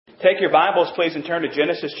Take your Bibles, please, and turn to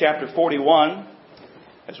Genesis chapter 41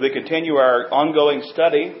 as we continue our ongoing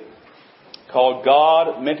study called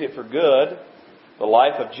God Meant It for Good, the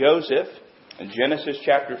life of Joseph, in Genesis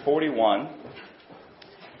chapter 41.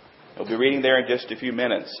 We'll be reading there in just a few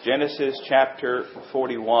minutes. Genesis chapter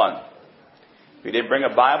 41. If you didn't bring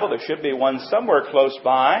a Bible, there should be one somewhere close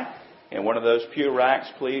by. In one of those pew racks,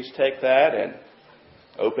 please take that and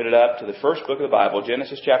open it up to the first book of the Bible,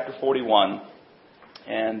 Genesis chapter 41.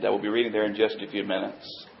 And we'll be reading there in just a few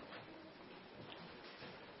minutes.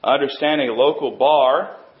 Understanding a local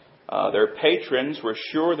bar, their patrons were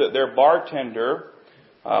sure that their bartender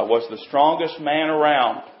was the strongest man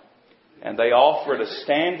around. And they offered a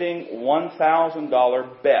standing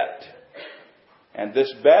 $1,000 bet. And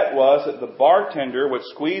this bet was that the bartender would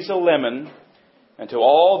squeeze a lemon until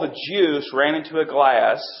all the juice ran into a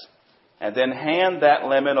glass and then hand that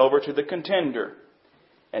lemon over to the contender.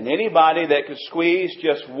 And anybody that could squeeze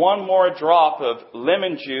just one more drop of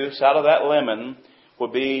lemon juice out of that lemon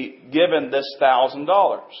would be given this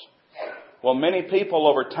 $1,000. Well, many people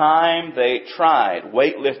over time, they tried,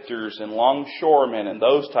 weightlifters and longshoremen and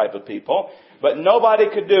those type of people, but nobody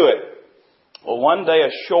could do it. Well, one day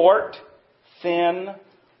a short, thin,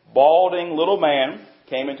 balding little man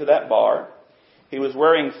came into that bar. He was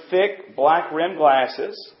wearing thick black rimmed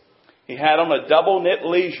glasses. He had on a double knit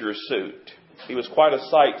leisure suit. He was quite a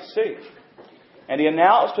sight to see. And he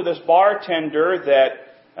announced to this bartender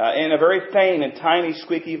that, in a very faint and tiny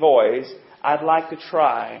squeaky voice, "I'd like to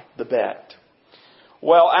try the bet."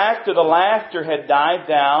 Well, after the laughter had died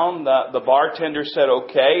down, the bartender said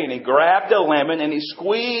okay, and he grabbed a lemon and he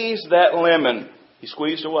squeezed that lemon. He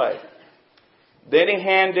squeezed away. Then he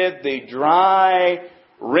handed the dry,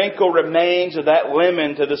 wrinkled remains of that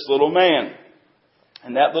lemon to this little man.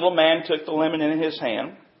 And that little man took the lemon in his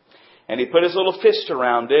hand. And he put his little fist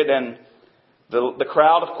around it, and the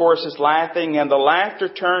crowd, of course, is laughing, and the laughter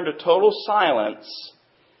turned to total silence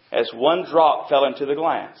as one drop fell into the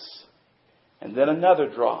glass. And then another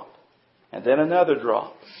drop, and then another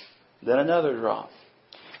drop, then another drop.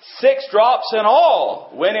 6 drops in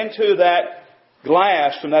all went into that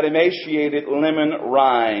glass from that emaciated lemon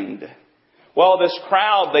rind. Well, this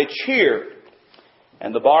crowd, they cheered.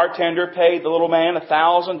 And the bartender paid the little man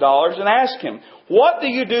 $1,000 and asked him, "What do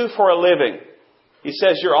you do for a living?" He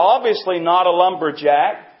says, "You're obviously not a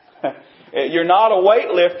lumberjack. You're not a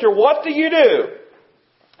weightlifter. What do you do?"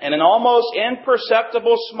 And an almost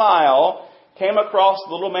imperceptible smile came across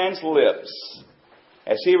the little man's lips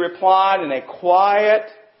as he replied in a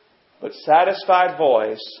quiet but satisfied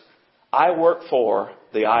voice, "I work for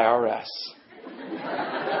the IRS."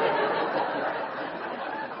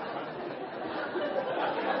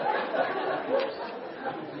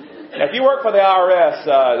 Now, if you work for the IRS,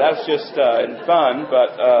 that's just fun,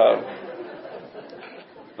 but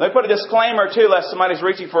let me put a disclaimer too, lest somebody's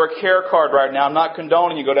reaching for a care card right now. I'm not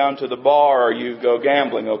condoning you go down to the bar or you go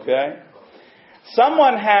gambling, okay?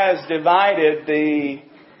 Someone has divided the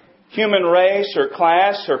human race or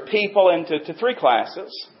class or people into 3 classes.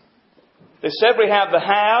 They said we have the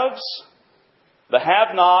haves, the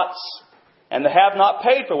have-nots, and the have-not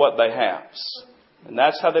paid for what they have. And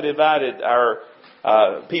that's how they divided our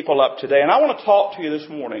people up today. And I want to talk to you this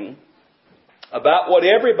morning about what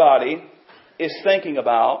everybody is thinking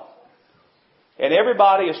about and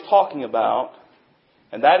everybody is talking about,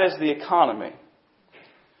 and that is the economy.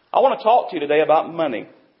 I want to talk to you today about money.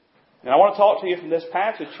 And I want to talk to you from this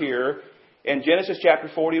passage here in Genesis chapter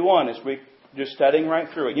 41 as we're just studying right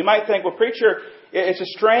through it. You might think, well, preacher, it's a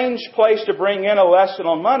strange place to bring in a lesson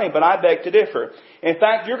on money, but I beg to differ. In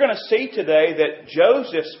fact, you're going to see today that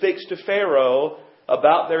Joseph speaks to Pharaoh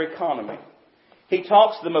about their economy. He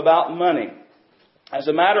talks to them about money. As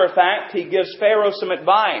a matter of fact, he gives Pharaoh some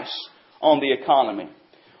advice on the economy.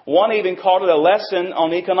 One even called it a lesson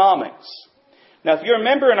on economics. Now, if you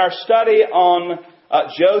remember in our study on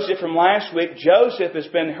Joseph from last week, Joseph has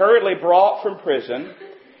been hurriedly brought from prison.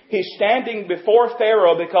 He's standing before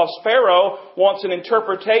Pharaoh because Pharaoh wants an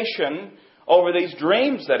interpretation over these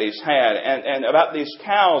dreams that he's had and about these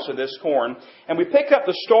cows and this corn. And we pick up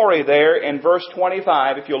the story there in verse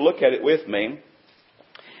 25, if you'll look at it with me.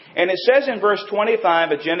 And it says in verse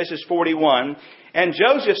 25 of Genesis 41, "And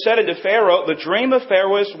Joseph said unto Pharaoh, The dream of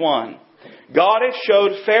Pharaoh is one. God hath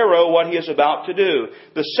showed Pharaoh what he is about to do.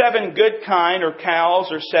 The 7 good kine or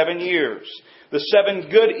cows are 7 years. The 7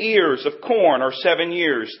 good ears of corn are 7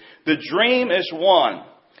 years. The dream is one.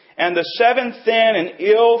 And the 7 thin and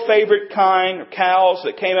ill-favored kine or cows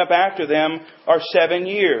that came up after them are 7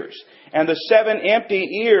 years. And the 7 empty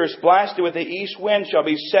ears blasted with the east wind shall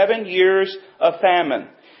be 7 years of famine.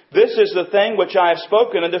 This is the thing which I have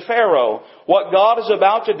spoken unto Pharaoh. What God is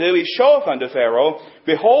about to do, He showeth unto Pharaoh.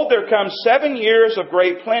 Behold, there come 7 years of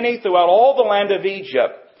great plenty throughout all the land of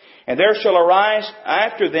Egypt. And there shall arise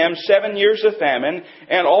after them 7 years of famine,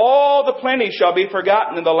 and all the plenty shall be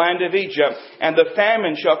forgotten in the land of Egypt, and the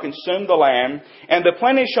famine shall consume the land. And the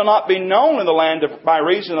plenty shall not be known in the land by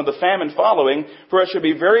reason of the famine following, for it shall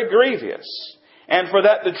be very grievous. And for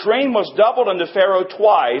that the dream was doubled unto Pharaoh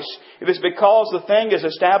twice, it is because the thing is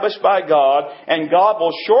established by God, and God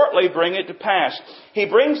will shortly bring it to pass. He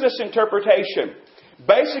brings this interpretation.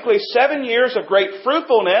 Basically 7 years of great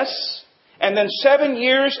fruitfulness, and then 7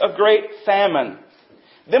 years of great famine.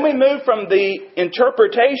 Then we move from the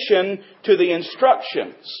interpretation to the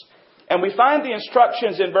instructions. And we find the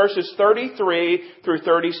instructions in verses 33 through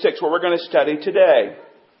 36, where we're going to study today.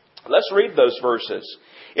 Let's read those verses.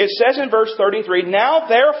 It says in verse 33, Now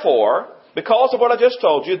therefore, because of what I just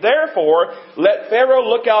told you, therefore let Pharaoh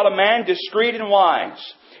look out a man discreet and wise,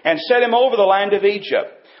 and set him over the land of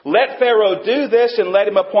Egypt. Let Pharaoh do this, and let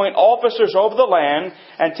him appoint officers over the land,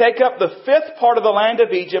 and take up the 5th part of the land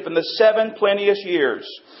of Egypt in the 7 plenteous years.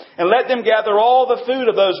 And let them gather all the food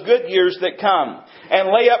of those good years that come, and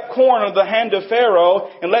lay up corn under the hand of Pharaoh,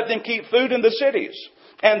 and let them keep food in the cities.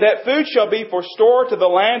 And that food shall be for store to the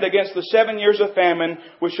land against the 7 years of famine,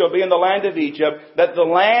 which shall be in the land of Egypt, that the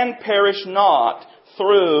land perish not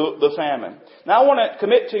through the famine. Now I want to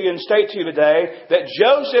commit to you and state to you today that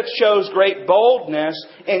Joseph shows great boldness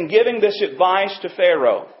in giving this advice to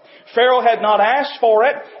Pharaoh. Pharaoh had not asked for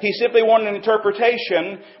it. He simply wanted an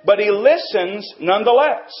interpretation, but he listens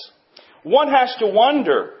nonetheless. One has to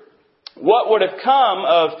wonder what would have come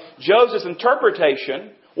of Joseph's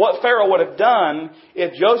interpretation, what Pharaoh would have done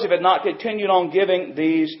if Joseph had not continued on giving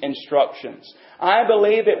these instructions. I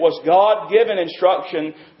believe it was God-given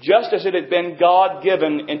instruction just as it had been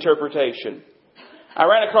God-given interpretation. I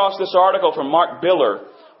ran across this article from Mark Biller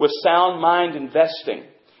with Sound Mind Investing.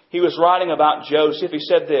 He was writing about Joseph. He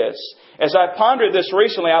said this, As I pondered this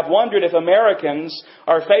recently, I've wondered if Americans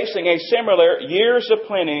are facing a similar years of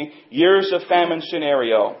plenty, years of famine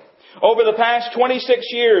scenario. Over the past 26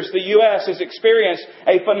 years, the U.S. has experienced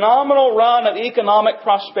a phenomenal run of economic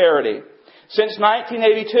prosperity. Since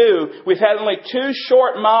 1982, we've had only 2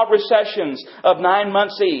 short, mild recessions of 9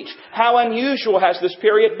 months each. How unusual has this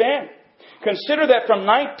period been? Consider that from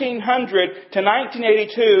 1900 to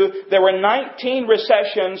 1982, there were 19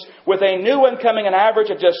 recessions, with a new one coming an average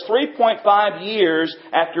of just 3.5 years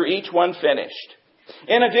after each one finished.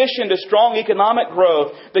 In addition to strong economic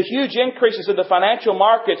growth, the huge increases in the financial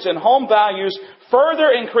markets and home values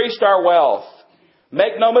further increased our wealth.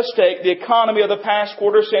 Make no mistake, the economy of the past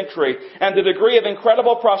quarter century and the degree of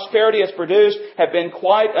incredible prosperity it's produced have been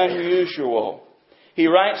quite unusual. He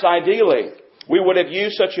writes, Ideally, we would have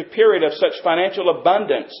used such a period of such financial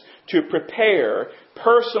abundance to prepare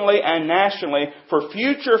personally and nationally for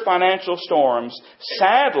future financial storms.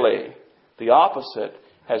 Sadly, the opposite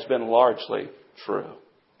has been largely true.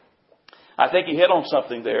 I think he hit on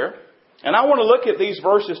something there. And I want to look at these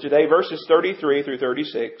verses today, verses 33 through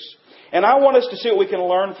 36. And I want us to see what we can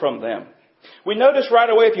learn from them. We notice right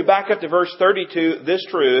away, if you back up to verse 32, this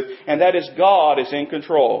truth, and that is God is in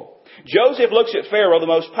control. Joseph looks at Pharaoh, the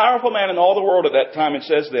most powerful man in all the world at that time, and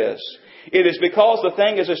says this, It is because the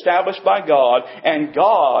thing is established by God, and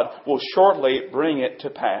God will shortly bring it to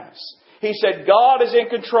pass. He said, God is in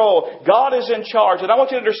control. God is in charge. And I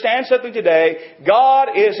want you to understand something today. God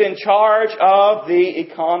is in charge of the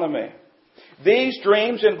economy. These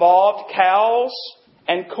dreams involved cows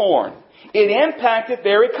and corn. It impacted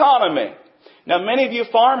their economy. Now, many of you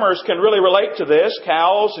farmers can really relate to this.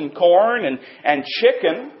 Cows and corn and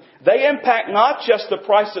chicken. They impact not just the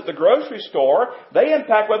price at the grocery store. They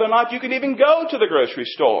impact whether or not you can even go to the grocery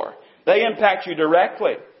store. They impact you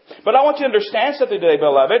directly. But I want you to understand something today,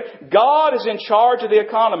 beloved. God is in charge of the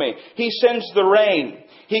economy. He sends the rain.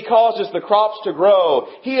 He causes the crops to grow.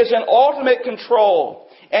 He is in ultimate control.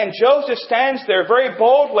 And Joseph stands there very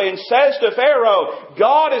boldly and says to Pharaoh,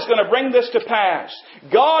 God is going to bring this to pass.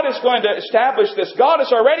 God is going to establish this. God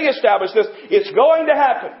has already established this. It's going to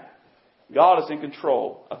happen. God is in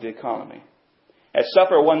control of the economy. At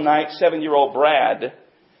supper one night, 7-year-old Brad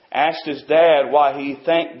asked his dad why he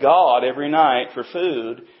thanked God every night for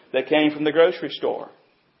food that came from the grocery store.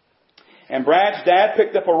 And Brad's dad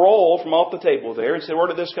picked up a roll from off the table there and said, Where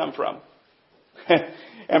did this come from?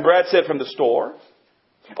 And Brad said, From the store.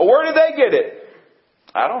 Where did they get it?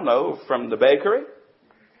 I don't know. From the bakery?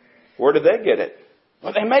 Where did they get it?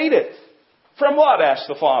 Well, they made it. From what? Asked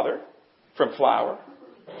the father. From flour.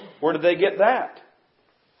 Where did they get that?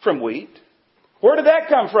 From wheat. Where did that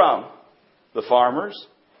come from? The farmers.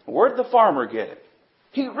 Where did the farmer get it?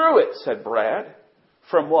 He grew it, said Brad.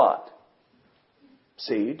 From what?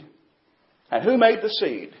 Seed. And who made the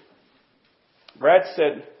seed? Brad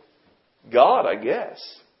said, God, I guess.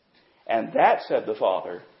 And that, said the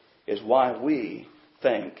father, is why we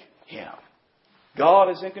thank Him. God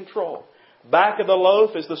is in control. Back of the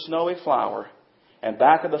loaf is the snowy flour, and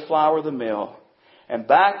back of the flour the mill, and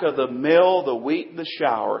back of the mill the wheat and the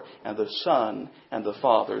shower, and the Son and the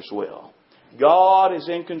Father's will. God is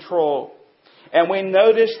in control. And we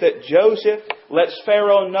notice that Joseph lets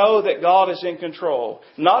Pharaoh know that God is in control.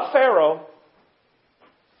 Not Pharaoh,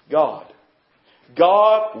 God.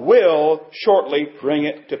 God will shortly bring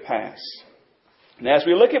it to pass. And as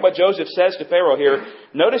we look at what Joseph says to Pharaoh here,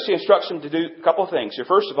 notice he instructs him to do a couple of things. Here,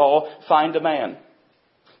 first of all, find a man.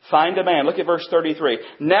 Find a man. Look at verse 33.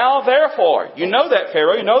 Now therefore, you know that,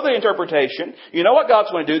 Pharaoh. You know the interpretation. You know what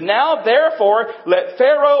God's going to do. Now therefore, let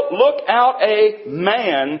Pharaoh look out a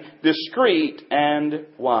man discreet and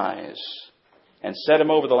wise, and set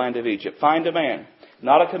him over the land of Egypt. Find a man.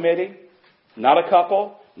 Not a committee. Not a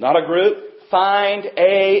couple. Not a group. Find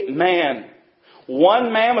a man.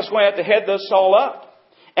 One man was going to have to head this all up.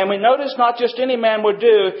 And we notice not just any man would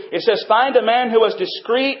do. It says, find a man who was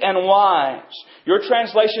discreet and wise. Your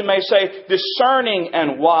translation may say, discerning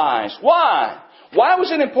and wise. Why? Why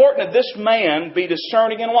was it important that this man be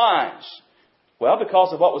discerning and wise? Well,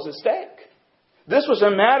 because of what was at stake. This was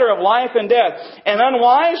a matter of life and death. An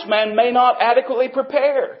unwise man may not adequately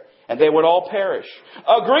prepare, and they would all perish.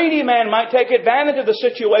 A greedy man might take advantage of the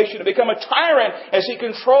situation to become a tyrant as he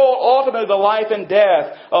controlled ultimately the life and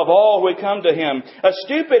death of all who would come to him. A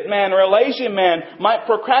stupid man or a lazy man might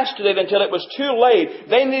procrastinate until it was too late.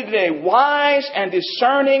 They needed a wise and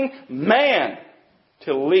discerning man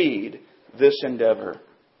to lead this endeavor.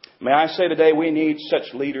 May I say today, we need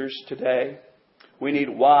such leaders today. We need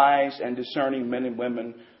wise and discerning men and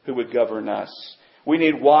women who would govern us. We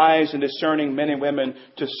need wise and discerning men and women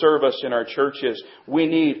to serve us in our churches. We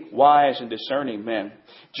need wise and discerning men.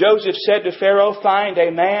 Joseph said to Pharaoh, find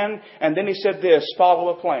a man. And then he said this, follow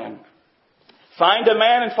a plan. Find a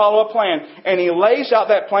man and follow a plan. And he lays out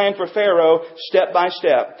that plan for Pharaoh step by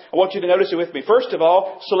step. I want you to notice it with me. First of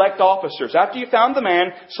all, select officers. After you found the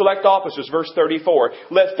man, select officers. Verse 34.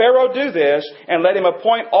 Let Pharaoh do this and let him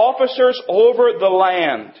appoint officers over the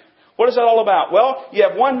land. What is that all about? Well, you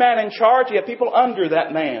have one man in charge. You have people under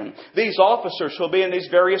that man. These officers will be in these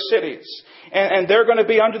various cities. And they're going to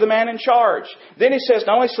be under the man in charge. Then he says,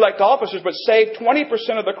 not only select officers, but save 20%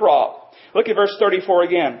 of the crop. Look at verse 34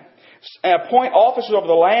 again. Appoint officers over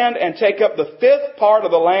the land and take up the 5th part of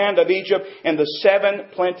the land of Egypt in the 7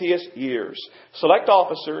 plenteous years. Select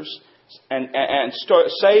officers and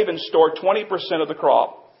save and store 20% of the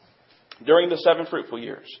crop during the 7 fruitful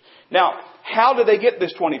years. Now, how did they get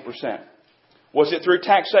this 20%? Was it through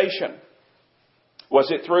taxation? Was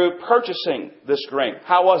it through purchasing this grain?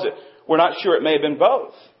 How was it? We're not sure. It may have been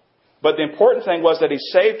both. But the important thing was that he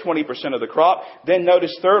saved 20% of the crop. Then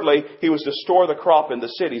notice thirdly, he was to store the crop in the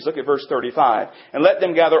cities. Look at verse 35. And let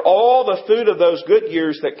them gather all the food of those good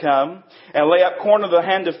years that come, and lay up corn in the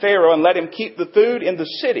hand of Pharaoh, and let him keep the food in the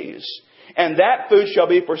cities. And that food shall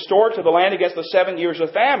be for store to the land against the 7 years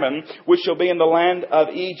of famine, which shall be in the land of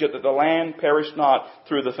Egypt, that the land perish not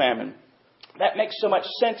through the famine. That makes so much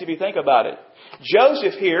sense if you think about it.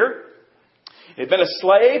 Joseph here had been a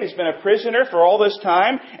slave. He's been a prisoner for all this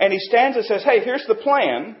time. And he stands and says, hey, here's the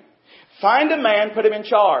plan. Find a man, put him in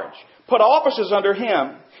charge. Put officers under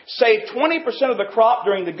him. Save 20% of the crop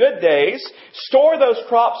during the good days. Store those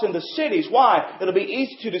crops in the cities. Why? It'll be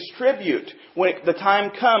easy to distribute when the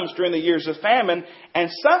time comes during the years of famine. And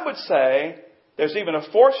some would say there's even a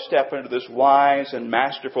 4th step into this wise and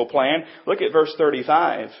masterful plan. Look at verse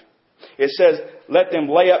 35. It says, let them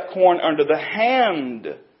lay up corn under the hand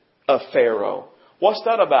of Pharaoh. What's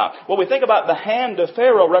that about? Well, we think about the hand of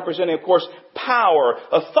Pharaoh representing, of course, power,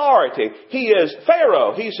 authority. He is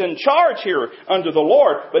Pharaoh. He's in charge here under the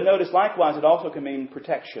Lord. But notice likewise, it also can mean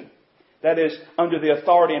protection. That is, under the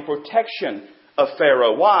authority and protection of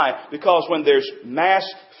Pharaoh. Why? Because when there's mass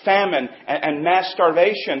famine and mass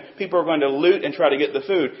starvation, people are going to loot and try to get the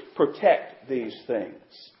food. Protect these things.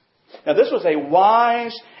 Now, this was a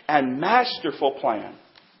wise and masterful plan.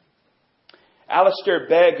 Alistair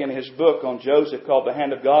Begg, in his book on Joseph called The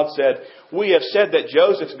Hand of God, said, we have said that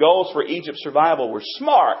Joseph's goals for Egypt's survival were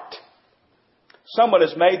smart. Someone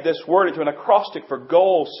has made this word into an acrostic for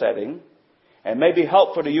goal setting and may be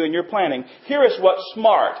helpful to you in your planning. Here is what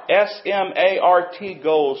SMART, S-M-A-R-T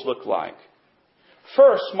goals look like.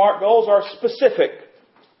 First, SMART goals are specific.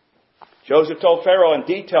 Joseph told Pharaoh in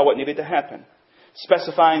detail what needed to happen,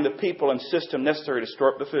 specifying the people and system necessary to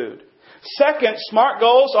store up the food. Second, SMART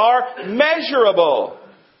goals are measurable.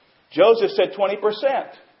 Joseph said 20%.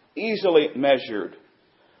 Easily measured.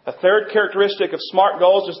 A third characteristic of SMART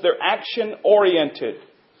goals is they're action-oriented.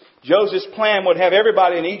 Joseph's plan would have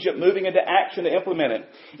everybody in Egypt moving into action to implement it.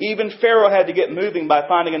 Even Pharaoh had to get moving by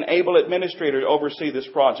finding an able administrator to oversee this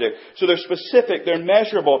project. So they're specific, they're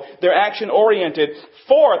measurable, they're action-oriented.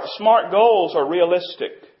 Fourth, SMART goals are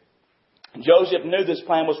realistic. Joseph knew this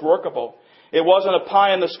plan was workable. It wasn't a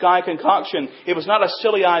pie-in-the-sky concoction. It was not a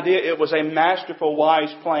silly idea. It was a masterful,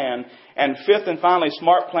 wise plan. And fifth and finally,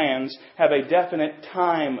 SMART plans have a definite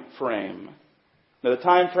time frame. Now, the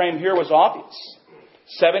time frame here was obvious.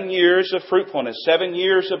 7 years of fruitfulness, 7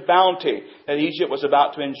 years of bounty that Egypt was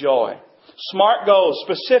about to enjoy. SMART goals,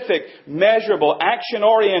 specific, measurable,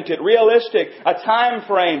 action-oriented, realistic, a time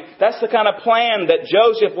frame. That's the kind of plan that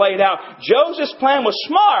Joseph laid out. Joseph's plan was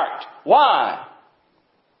smart. Why?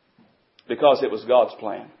 Because it was God's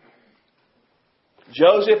plan.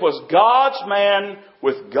 Joseph was God's man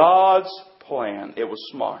with God's plan. It was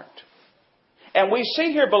smart. And we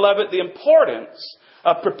see here, beloved, the importance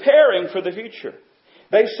of preparing for the future.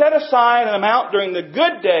 They set aside an amount during the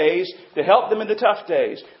good days to help them in the tough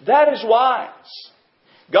days. That is wise.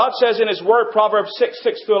 God says in His Word, Proverbs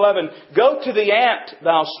 6:6-11, Go to the ant,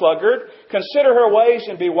 thou sluggard, consider her ways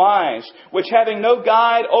and be wise, which having no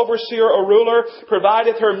guide, overseer, or ruler,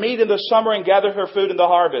 provideth her meat in the summer and gathereth her food in the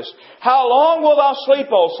harvest. How long wilt thou sleep,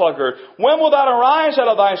 O sluggard? When wilt thou arise out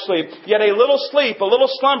of thy sleep? Yet a little sleep, a little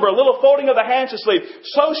slumber, a little folding of the hands to sleep.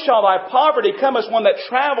 So shall thy poverty come as one that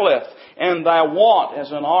travelleth, and thy want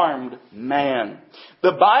as an armed man.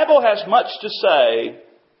 The Bible has much to say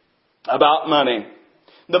about money.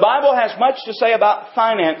 The Bible has much to say about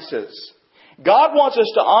finances. God wants us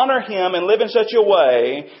to honor Him and live in such a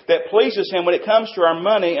way that pleases Him when it comes to our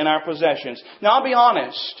money and our possessions. Now, I'll be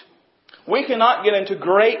honest. We cannot get into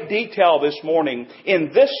great detail this morning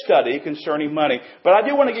in this study concerning money. But I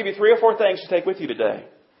do want to give you 3 or 4 things to take with you today.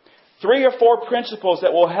 3 or 4 principles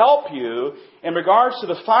that will help you in regards to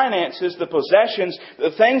the finances, the possessions,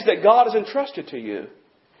 the things that God has entrusted to you.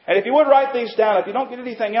 And if you would write these down, if you don't get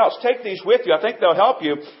anything else, take these with you. I think they'll help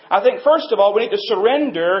you. I think, first of all, we need to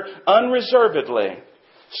surrender unreservedly.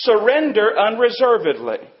 Surrender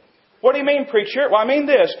unreservedly. What do you mean, preacher? Well, I mean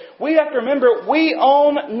this. We have to remember, we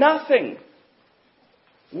own nothing.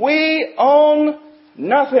 We own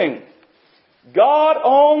nothing. God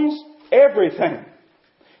owns everything.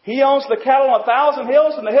 He owns the cattle on 1,000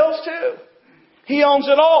 hills and the hills too. He owns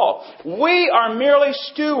it all. We are merely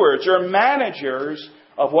stewards or managers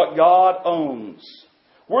of what God owns.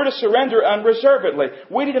 We're to surrender unreservedly.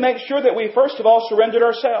 We need to make sure that we first of all surrendered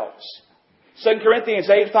ourselves. 2 Corinthians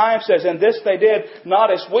 8:5 says, And this they did,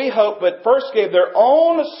 not as we hoped, but first gave their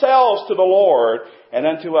own selves to the Lord, and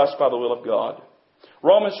unto us by the will of God.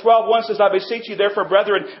 Romans 12:1 says, I beseech you therefore,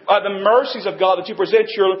 brethren, by the mercies of God, that you present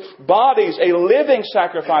your bodies a living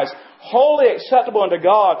sacrifice, wholly acceptable unto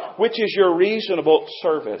God, which is your reasonable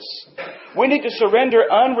service. We need to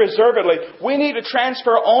surrender unreservedly. We need to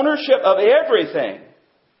transfer ownership of everything.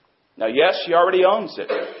 Now, yes, He already owns it,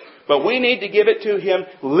 but we need to give it to Him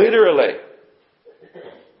literally.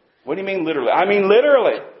 What do you mean literally? I mean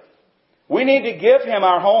literally. We need to give Him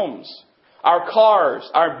our homes, our cars,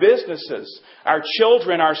 our businesses, our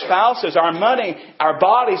children, our spouses, our money, our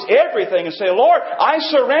bodies, everything, and say, Lord, I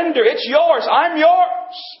surrender. It's yours. I'm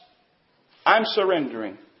yours. I'm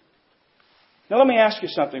surrendering. Now let me ask you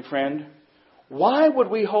something, friend. Why would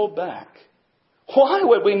we hold back? Why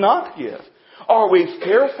would we not give? Are we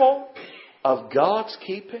fearful of God's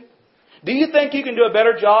keeping? Do you think you can do a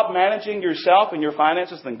better job managing yourself and your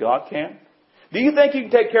finances than God can? Do you think you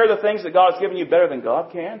can take care of the things that God has given you better than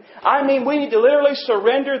God can? I mean, we need to literally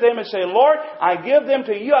surrender them and say, Lord, I give them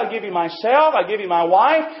to you. I give you myself. I give you my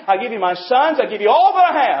wife. I give you my sons. I give you all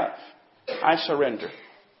that I have. I surrender.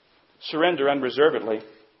 Surrender unreservedly.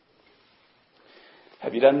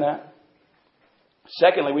 Have you done that?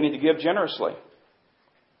 Secondly, we need to give generously.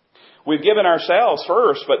 We've given ourselves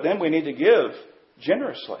first, but then we need to give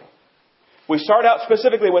generously. We start out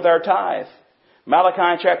specifically with our tithe.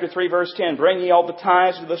 Malachi chapter 3 verse 10, Bring ye all the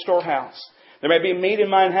tithes to the storehouse. There may be meat in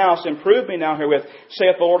mine house, and prove me now herewith,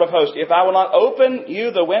 saith the Lord of hosts. If I will not open you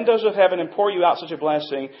the windows of heaven and pour you out such a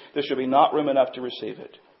blessing, there shall be not room enough to receive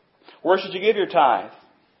it. Where should you give your tithe?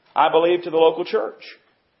 I believe to the local church.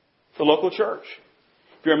 The local church.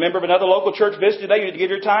 If you're a member of another local church visit today, you need to give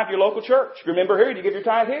your tithe to your local church. If you're a member here, you need to give your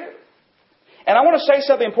tithe here. And I want to say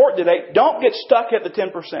something important today. Don't get stuck at the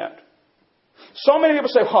 10%. So many people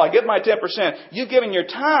say, well, I give my 10%. You've given your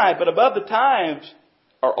tithe, but above the tithes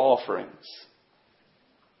are offerings.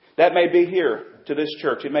 That may be here to this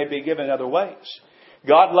church. It may be given in other ways.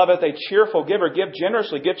 God loveth a cheerful giver. Give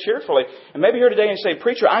generously, give cheerfully. And maybe you're here today and say,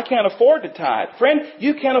 preacher, I can't afford to tithe. Friend,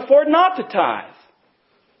 you can't afford not to tithe.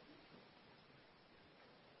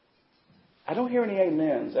 I don't hear any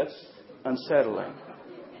amens. That's unsettling.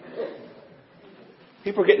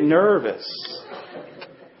 People are getting nervous.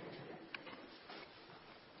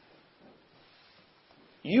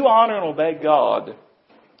 You honor and obey God,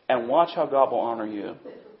 and watch how God will honor you.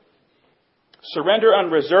 Surrender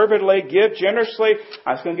unreservedly. Give generously.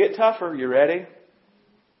 It's going to get tougher. You ready?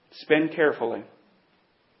 Spend carefully.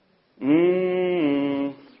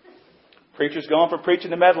 Preacher's going for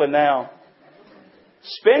preaching and meddling now.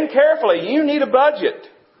 Spend carefully. You need a budget.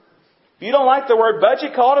 If you don't like the word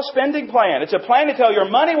budget, call it a spending plan. It's a plan to tell your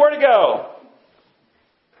money where to go.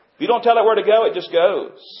 If you don't tell it where to go, it just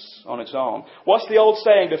goes on its own. What's the old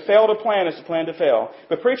saying? To fail to plan is to plan to fail.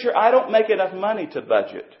 But preacher, I don't make enough money to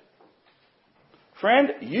budget.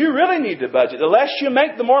 Friend, you really need to budget. The less you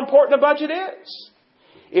make, the more important a budget is.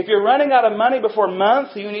 If you're running out of money before a month,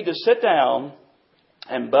 you need to sit down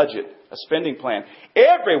and budget a spending plan.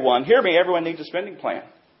 Everyone, hear me, everyone needs a spending plan.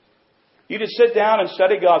 You just sit down and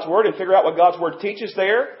study God's Word and figure out what God's Word teaches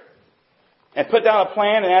there and put down a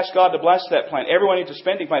plan and ask God to bless that plan. Everyone needs a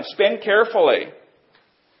spending plan. Spend carefully.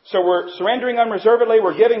 So we're surrendering unreservedly,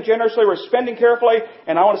 we're giving generously, we're spending carefully,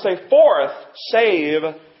 and I want to say fourth, save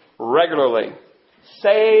regularly.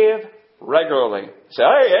 Save regularly. Say,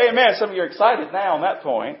 hey, amen. Some of you are excited now on that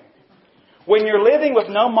point. When you're living with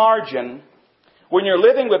no margin, when you're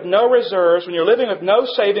living with no reserves, when you're living with no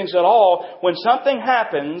savings at all, when something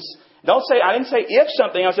happens, I didn't say if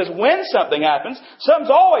something, I says when something happens. Something's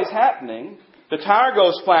always happening. The tire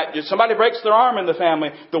goes flat. Somebody breaks their arm in the family.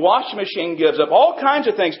 The washing machine gives up. All kinds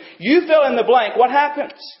of things. You fill in the blank. What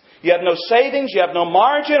happens? You have no savings. You have no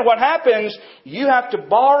margin. What happens? You have to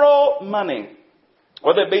borrow money.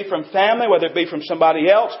 Whether it be from family, whether it be from somebody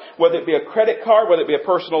else, whether it be a credit card, whether it be a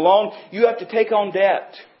personal loan, you have to take on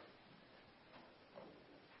debt.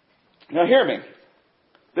 Now hear me.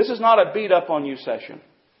 This is not a beat up on you session.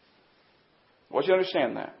 I want you to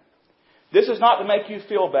understand that. This is not to make you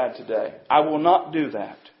feel bad today. I will not do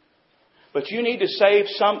that. But you need to save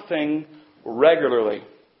something regularly.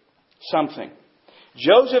 Something.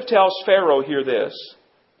 Joseph tells Pharaoh here this.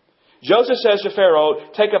 Joseph says to Pharaoh,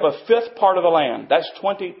 take up a fifth part of the land. That's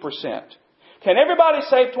 20%. Can everybody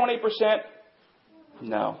save 20%?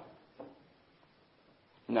 No.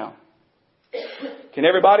 No. Can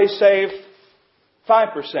everybody save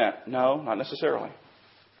 5%? No, not necessarily.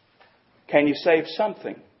 Can you save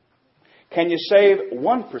something? Can you save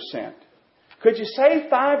 1%? Could you save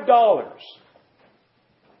 $5?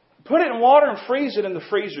 Put it in water and freeze it in the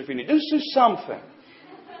freezer if you need. Do something.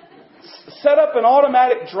 Set up an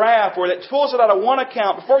automatic draft where it pulls it out of one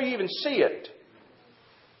account before you even see it.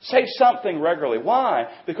 Save something regularly. Why?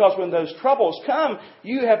 Because when those troubles come,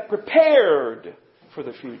 you have prepared for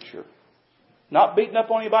the future. Not beating up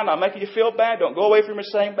on anybody, not making you feel bad. Don't go away from him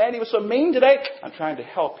saying, man, he was so mean today. I'm trying to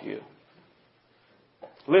help you.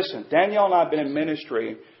 Listen, Danielle and I have been in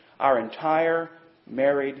ministry our entire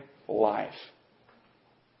married life.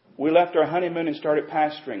 We left our honeymoon and started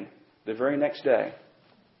pastoring the very next day.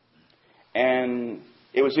 And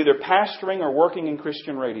it was either pastoring or working in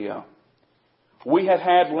Christian radio. We have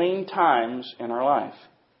had lean times in our life.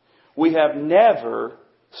 We have never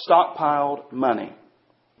stockpiled money.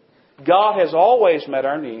 God has always met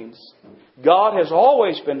our needs. God has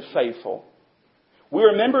always been faithful. We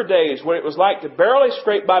remember days where it was like to barely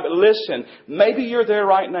scrape by, but listen, maybe you're there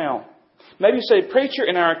right now. Maybe you say, preacher,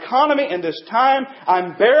 in our economy, in this time,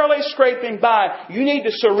 I'm barely scraping by. You need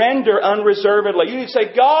to surrender unreservedly. You need to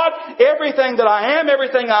say, God, everything that I am,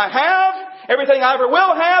 everything I have, everything I ever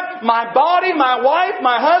will have, my body, my wife,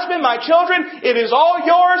 my husband, my children, it is all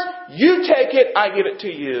yours. You take it, I give it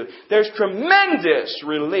to you. There's tremendous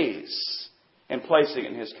release in placing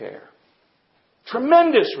it in His care.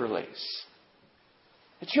 Tremendous release.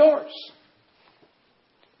 It's yours.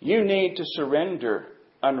 You need to surrender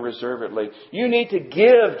unreservedly. You need to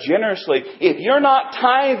give generously. If you're not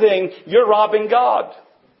tithing, you're robbing God.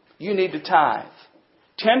 You need to tithe.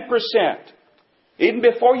 10%. Even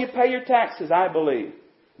before you pay your taxes, I believe.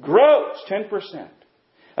 Gross, 10%.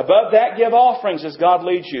 Above that, give offerings as God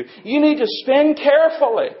leads you. You need to spend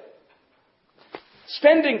carefully.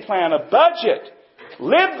 Spending plan, a budget.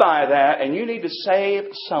 Live by that, and you need to save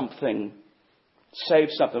something. Save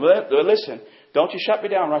something. Listen, don't you shut me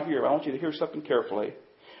down right here. I want you to hear something carefully.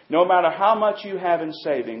 No matter how much you have in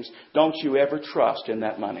savings, don't you ever trust in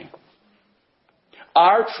that money.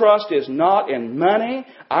 Our trust is not in money.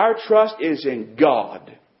 Our trust is in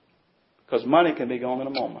God. Because money can be gone in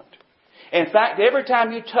a moment. In fact, every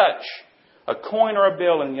time you touch a coin or a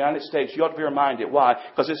bill in the United States, you ought to be reminded. Why?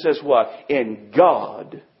 Because it says what? In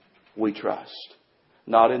God we trust.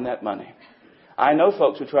 Not in that money. I know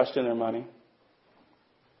folks who trust in their money.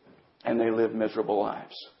 And they live miserable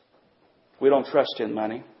lives. We don't trust in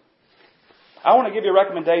money. I want to give you a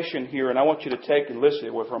recommendation here, and I want you to take and listen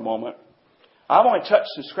to it for a moment. I want to touch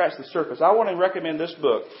and scratch the surface. I want to recommend this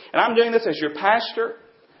book. And I'm doing this as your pastor.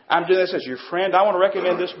 I'm doing this as your friend. I want to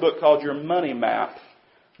recommend this book called Your Money Map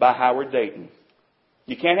by Howard Dayton.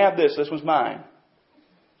 You can't have this. This was mine.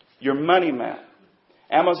 Your Money Map.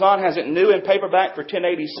 Amazon has it new in paperback for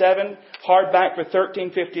 $10.87, hardback for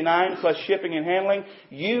 $13.59 plus shipping and handling.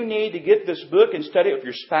 You need to get this book and study it with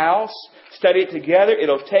your spouse. Study it together.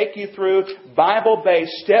 It'll take you through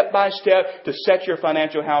Bible-based, step-by-step to set your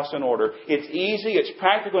financial house in order. It's easy. It's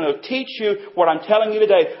practical. And it'll teach you what I'm telling you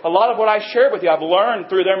today. A lot of what I shared with you, I've learned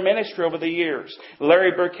through their ministry over the years.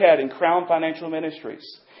 Larry Burkett and Crown Financial Ministries.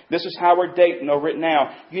 This is Howard Dayton over it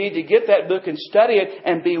now. You need to get that book and study it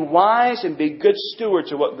and be wise and be good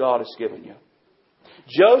stewards of what God has given you.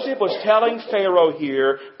 Joseph was telling Pharaoh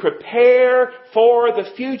here, prepare for the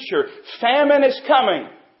future. Famine is coming.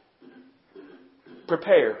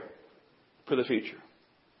 Prepare for the future.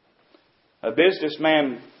 A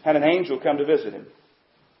businessman had an angel come to visit him.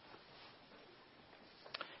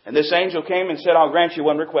 And this angel came and said, I'll grant you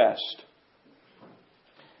one request.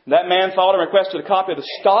 That man followed and requested a copy of the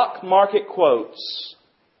stock market quotes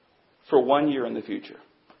for 1 year in the future.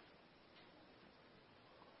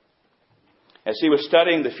 As he was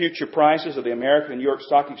studying the future prices of the American and New York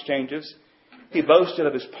stock exchanges, he boasted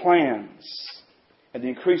of his plans and the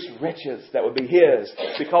increased riches that would be his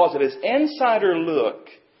because of his insider look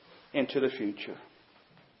into the future.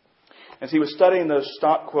 As he was studying those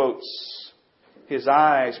stock quotes, his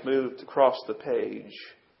eyes moved across the page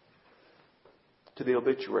to the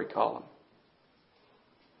obituary column.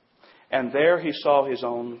 And there he saw his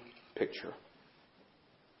own picture.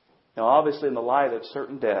 Now, obviously, in the light of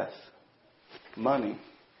certain death, money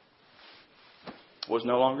was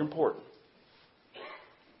no longer important.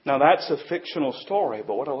 Now, that's a fictional story,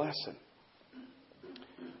 but what a lesson.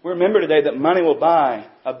 We remember today that money will buy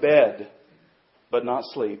a bed, but not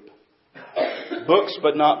sleep. Books,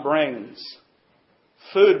 but not brains.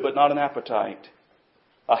 Food, but not an appetite.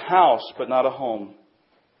 A house, but not a home.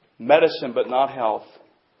 Medicine, but not health.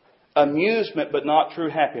 Amusement, but not true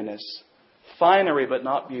happiness. Finery, but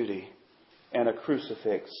not beauty. And a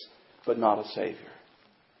crucifix, but not a Savior.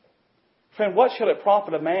 Friend, what shall it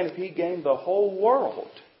profit a man if he gain the whole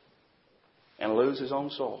world and lose his own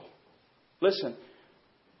soul? Listen,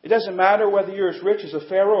 it doesn't matter whether you're as rich as a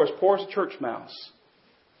Pharaoh or as poor as a church mouse.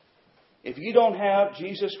 If you don't have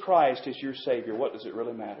Jesus Christ as your Savior, what does it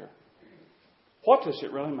really matter? What does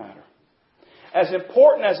it really matter? As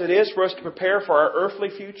important as it is for us to prepare for our earthly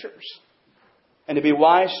futures and to be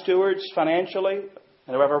wise stewards financially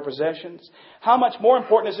and of our possessions, how much more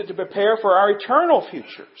important is it to prepare for our eternal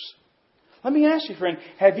futures? Let me ask you, friend,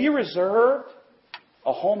 have you reserved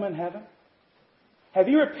a home in heaven? Have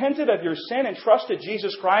you repented of your sin and trusted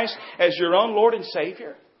Jesus Christ as your own Lord and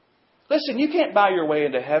Savior? Listen, you can't buy your way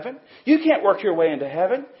into heaven. You can't work your way into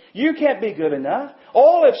heaven. You can't be good enough.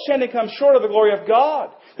 All have sinned and come short of the glory of God.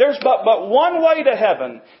 There's but one way to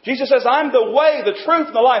heaven. Jesus says, I'm the way, the truth,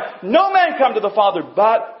 and the life. No man come to the Father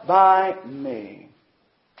but by me.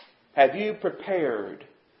 Have you prepared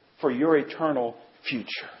for your eternal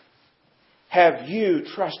future? Have you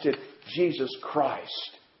trusted Jesus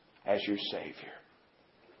Christ as your Savior?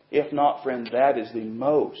 If not, friend, that is the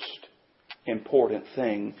most important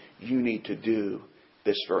thing you need to do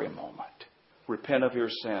this very moment. Repent of your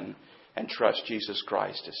sin and trust Jesus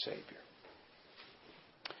Christ as Savior.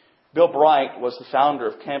 Bill Bright was the founder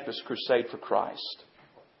of Campus Crusade for Christ.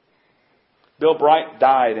 Bill Bright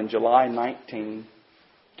died in July 19,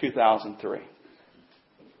 2003.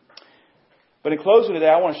 But in closing today,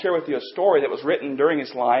 I want to share with you a story that was written during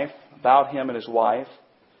his life about him and his wife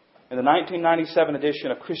in the 1997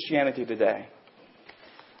 edition of Christianity Today.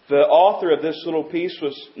 The author of this little piece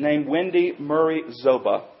was named Wendy Murray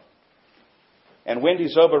Zoba. And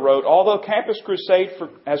Wendy Zoba wrote, although Campus Crusade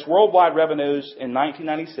has worldwide revenues in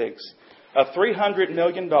 1996 of $300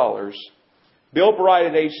 million, Bill Bright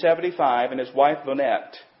at age 75 and his wife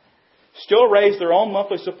Vonette still raise their own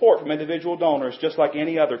monthly support from individual donors just like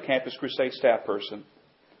any other Campus Crusade staff person.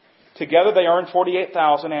 Together they earn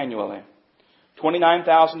 $48,000 annually.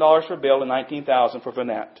 $29,000 for Bill and $19,000 for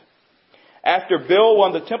Vonette. After Bill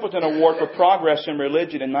won the Templeton Award for Progress in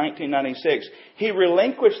Religion in 1996, he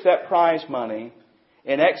relinquished that prize money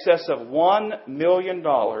in excess of $1 million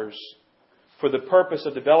for the purpose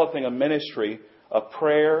of developing a ministry of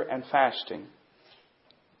prayer and fasting.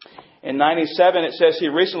 In 97, it says he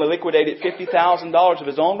recently liquidated $50,000 of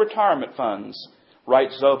his own retirement funds,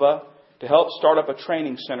 writes Zova, to help start up a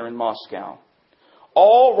training center in Moscow.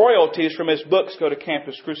 All royalties from his books go to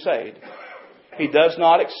Campus Crusade. He does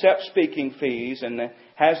not accept speaking fees and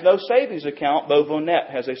has no savings account, though Vonette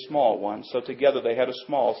has a small one. So together they had a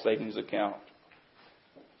small savings account.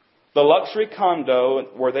 The luxury condo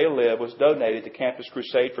where they live was donated to Campus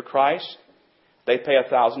Crusade for Christ. They pay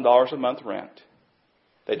 $1,000 a month rent.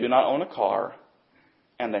 They do not own a car,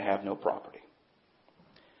 and they have no property.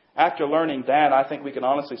 After learning that, I think we can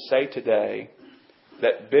honestly say today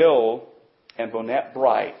that Bill and Vonette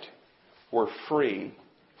Bright were free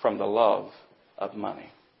from the love of money.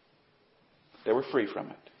 They were free from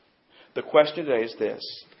it. The question today is this: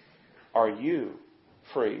 are you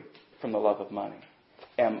free from the love of money?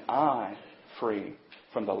 Am I free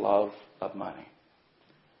from the love of money?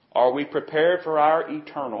 Are we prepared for our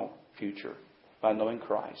eternal future by knowing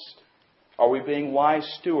Christ? Are we being wise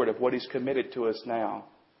steward of what He's committed to us now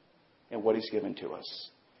and what He's given to us?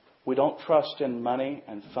 We don't trust in money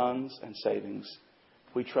and funds and savings.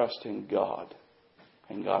 We trust in God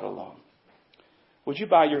and God alone. Would you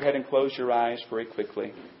bow your head and close your eyes very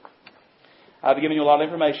quickly? I've given you a lot of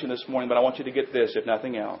information this morning, but I want you to get this, if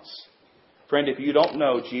nothing else. Friend, if you don't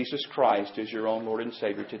know Jesus Christ as your own Lord and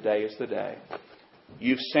Savior, today is the day.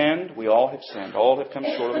 You've sinned. We all have sinned. All have come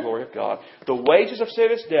short of the glory of God. The wages of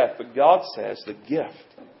sin is death, but God says the gift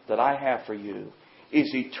that I have for you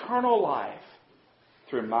is eternal life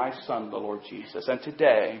through my Son, the Lord Jesus. And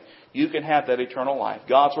today, you can have that eternal life.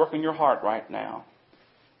 God's working in your heart right now.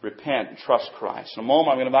 Repent and trust Christ. In a moment,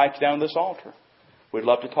 I'm going to invite you down to this altar. We'd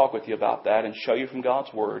love to talk with you about that and show you from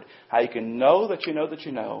God's Word how you can know that you know that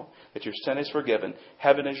you know that your sin is forgiven.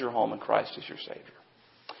 Heaven is your home and Christ is your Savior.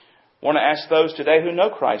 I want to ask those today who know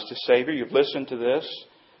Christ as Savior. You've listened to this.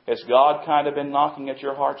 Has God kind of been knocking at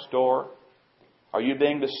your heart's door? Are you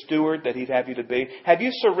being the steward that He'd have you to be? Have you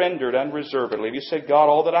surrendered unreservedly? Have you said, God,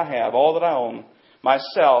 all that I have, all that I own,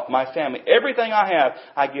 myself, my family, everything I have,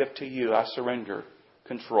 I give to you. I surrender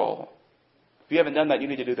control. If you haven't done that, you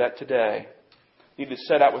need to do that today. You need to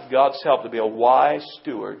set out with God's help to be a wise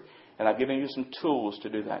steward. And I've given you some tools to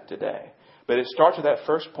do that today. But it starts with that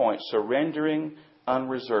first point, surrendering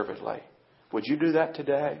unreservedly. Would you do that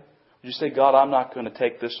today? Would you say, God, I'm not going to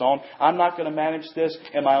take this on. I'm not going to manage this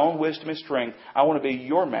in my own wisdom and strength. I want to be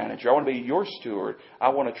your manager. I want to be your steward. I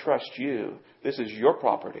want to trust you. This is your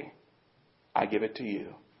property. I give it to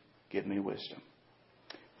you. Give me wisdom.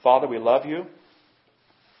 Father, we love you.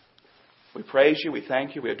 We praise you. We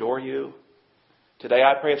thank you. We adore you. Today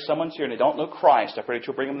I pray if someone's here and they don't know Christ, I pray that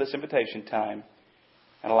you'll bring them this invitation time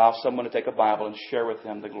and allow someone to take a Bible and share with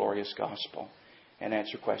them the glorious gospel and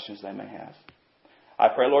answer questions they may have. I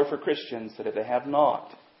pray, Lord, for Christians that if they have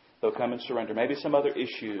not, they'll come and surrender. Maybe some other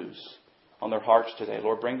issues on their hearts today.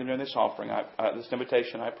 Lord, bring them in this offering, this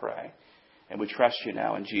invitation, I pray. And we trust you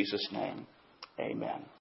now in Jesus' name. Amen.